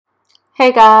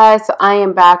Hey guys, so I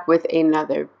am back with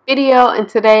another video, and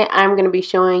today I'm going to be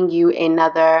showing you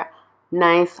another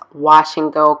nice wash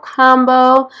and go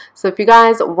combo. So if you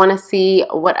guys want to see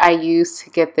what I use to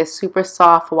get this super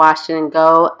soft wash and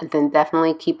go, then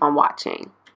definitely keep on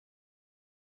watching.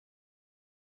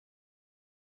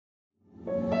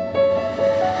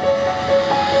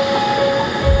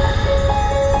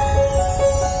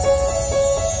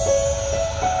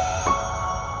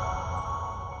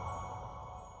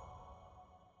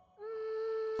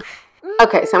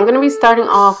 Okay, so I'm going to be starting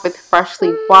off with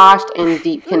freshly washed and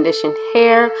deep conditioned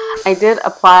hair. I did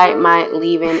apply my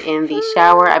leave-in in the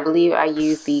shower. I believe I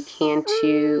used the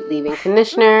Cantu leave-in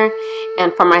conditioner.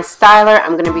 And for my styler,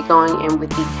 I'm going to be going in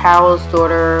with the Carol's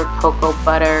Daughter Cocoa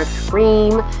Butter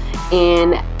Cream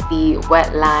in the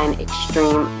Wetline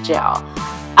Xtreme Gel.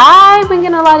 I've been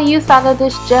getting a lot of use out of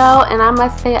this gel, and I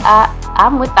must say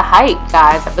I'm with the hype,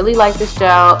 guys. I really like this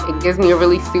gel. It gives me a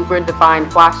really super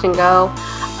defined wash and go.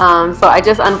 So I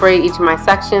just unbraid each of my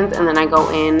sections, and then I go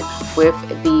in with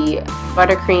the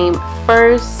buttercream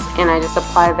first, and I just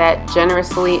apply that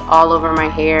generously all over my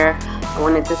hair. I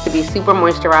wanted this to be super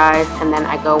moisturized, and then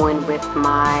I go in with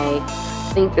my,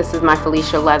 I think this is my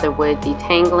Felicia Leatherwood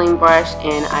detangling brush,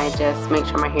 and I just make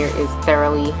sure my hair is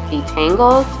thoroughly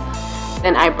detangled.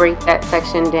 Then I break that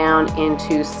section down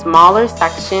into smaller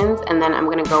sections, and then I'm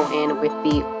going to go in with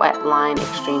the Wetline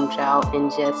Xtreme Gel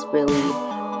and just really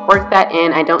work that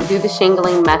in. I don't do the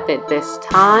shingling method this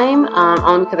time,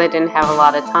 only because I didn't have a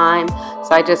lot of time.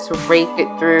 So I just raked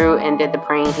it through and did the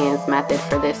praying hands method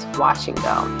for this wash and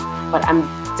go. But I'm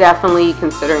definitely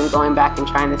considering going back and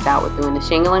trying this out with doing the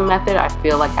shingling method. I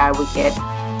feel like I would get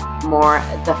more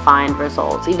defined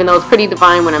results, even though it's pretty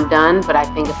defined when I'm done, but I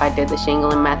think if I did the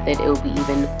shingling method, it would be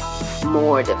even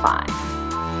more defined.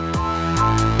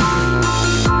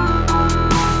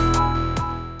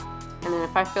 And then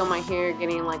if I feel my hair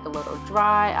getting like a little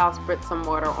dry, I'll spritz some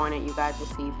water on it. You guys will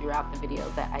see throughout the video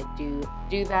that I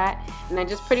do that. And I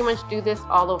just pretty much do this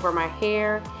all over my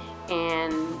hair,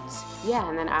 and yeah,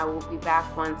 and then I will be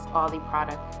back once all the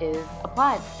product is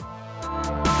applied.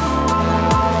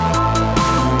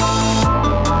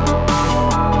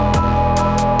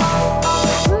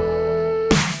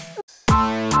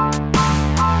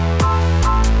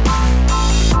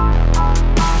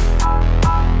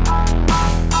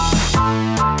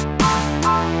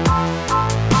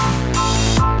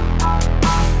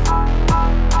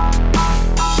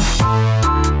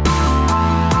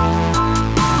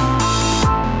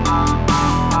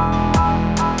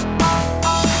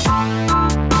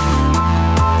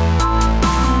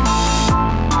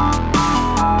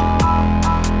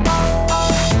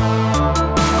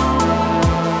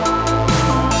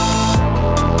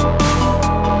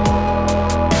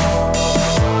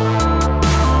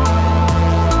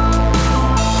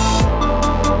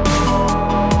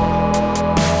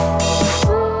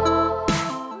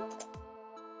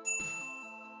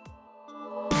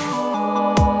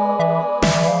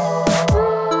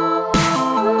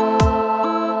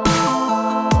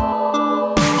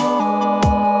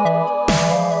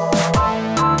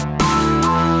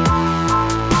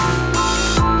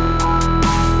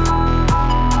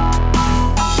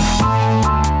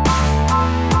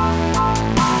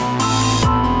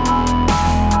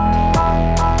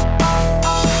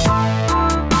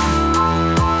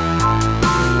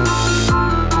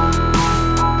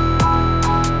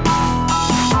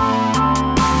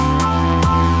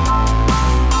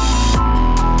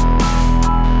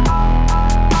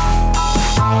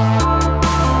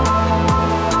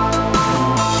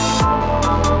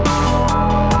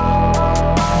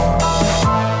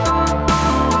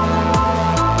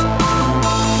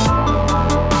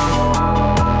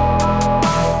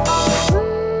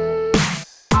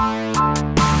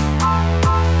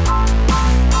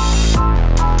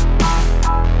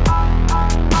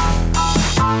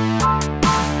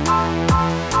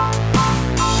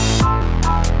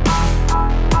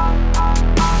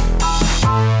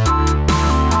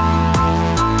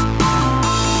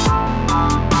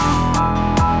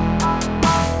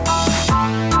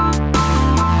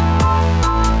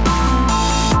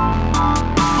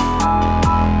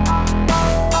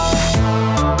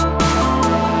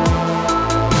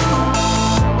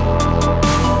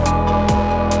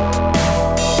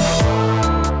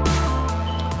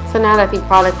 So now that the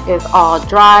product is all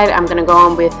dried, I'm going to go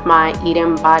on with my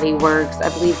Eden Body Works. I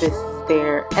believe this is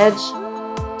their Edge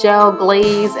Gel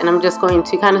Glaze, and I'm just going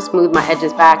to kind of smooth my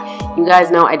edges back. You guys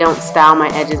know I don't style my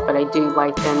edges, but I do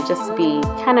like them just to be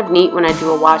kind of neat when I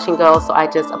do a wash and go. So I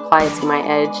just apply it to my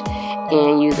edge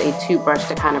and use a toothbrush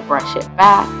to kind of brush it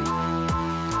back.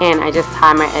 and I just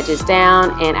tie my edges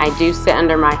down, and I do sit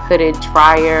under my hooded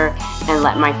dryer and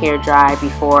let my hair dry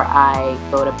before I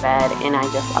go to bed, and I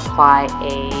just apply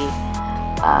a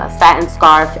satin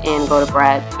scarf and go to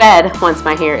bed once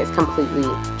my hair is completely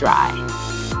dry.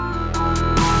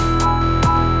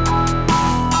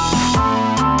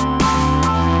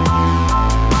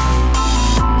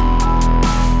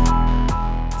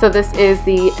 So this is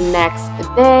the next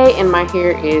day, and my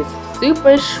hair is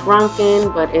super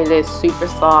shrunken, but it is super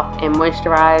soft and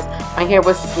moisturized. My hair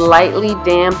was slightly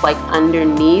damp, like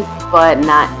underneath, but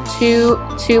not too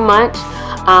much.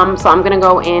 So I'm gonna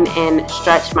go in and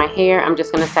stretch my hair. I'm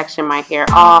just gonna section my hair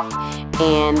off,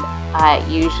 and I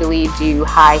usually do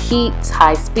high heat,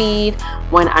 high speed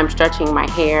when I'm stretching my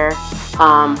hair,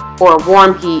 or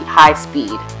warm heat, high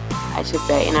speed, I should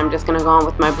say. And I'm just gonna go on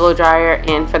with my blow dryer,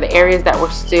 and for the areas that were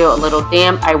still a little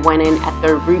damp, I went in at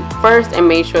the root first and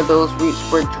made sure those roots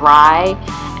were dry,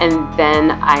 and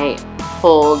then I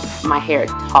pulled my hair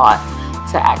taut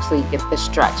to actually get the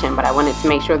stretch in. But I wanted to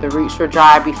make sure the roots were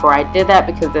dry before I did that,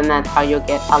 because then that's how you'll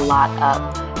get a lot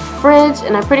of fringe.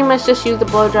 And I pretty much just use the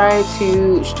blow dryer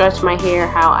to stretch my hair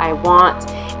how I want,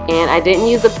 and I didn't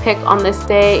use a pick on this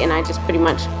day, and I just pretty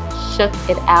much shook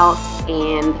it out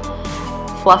and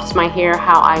fluffed my hair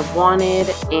how I wanted,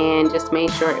 and just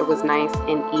made sure it was nice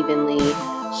and evenly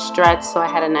stretched, so I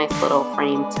had a nice little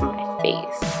frame to my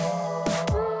face.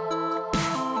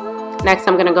 Next,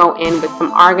 I'm gonna go in with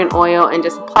some argan oil and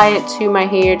just apply it to my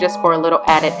hair just for a little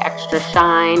added extra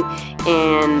shine,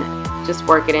 and just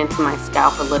work it into my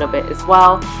scalp a little bit as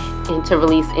well, and to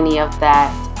release any of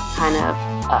that kind of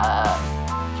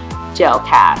gel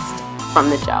cast from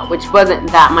the gel, which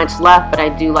wasn't that much left, but I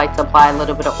do like to apply a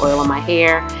little bit of oil on my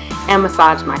hair and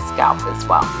massage my scalp as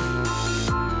well.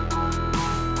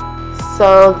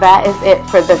 So that is it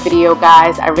for the video,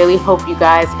 guys. I really hope you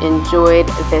guys enjoyed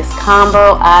this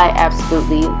combo. I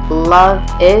absolutely love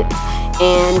it.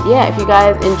 And yeah, if you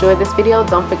guys enjoyed this video,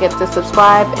 don't forget to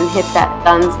subscribe and hit that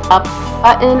thumbs up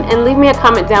button, and leave me a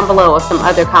comment down below of some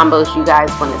other combos you guys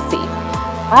want to see.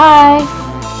 Bye!